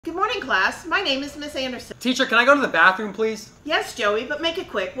Good morning, class. My name is Miss Anderson. Teacher, can I go to the bathroom, please? Yes, Joey, but make it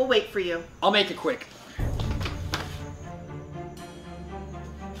quick. We'll wait for you. I'll make it quick.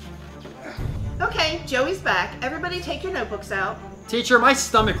 Okay, Joey's back. Everybody take your notebooks out. Teacher, my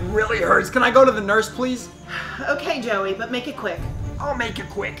stomach really hurts. Can I go to the nurse, please? Okay, Joey, but make it quick. I'll make it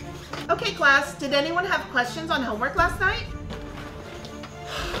quick. Okay, class, did anyone have questions on homework last night?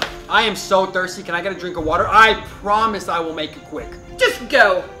 I am so thirsty. Can I get a drink of water? I promise I will make it quick. Just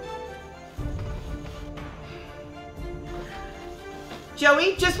go!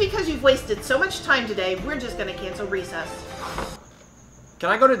 Joey, just because you've wasted so much time today, we're just gonna cancel recess. Can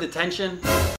I go to detention?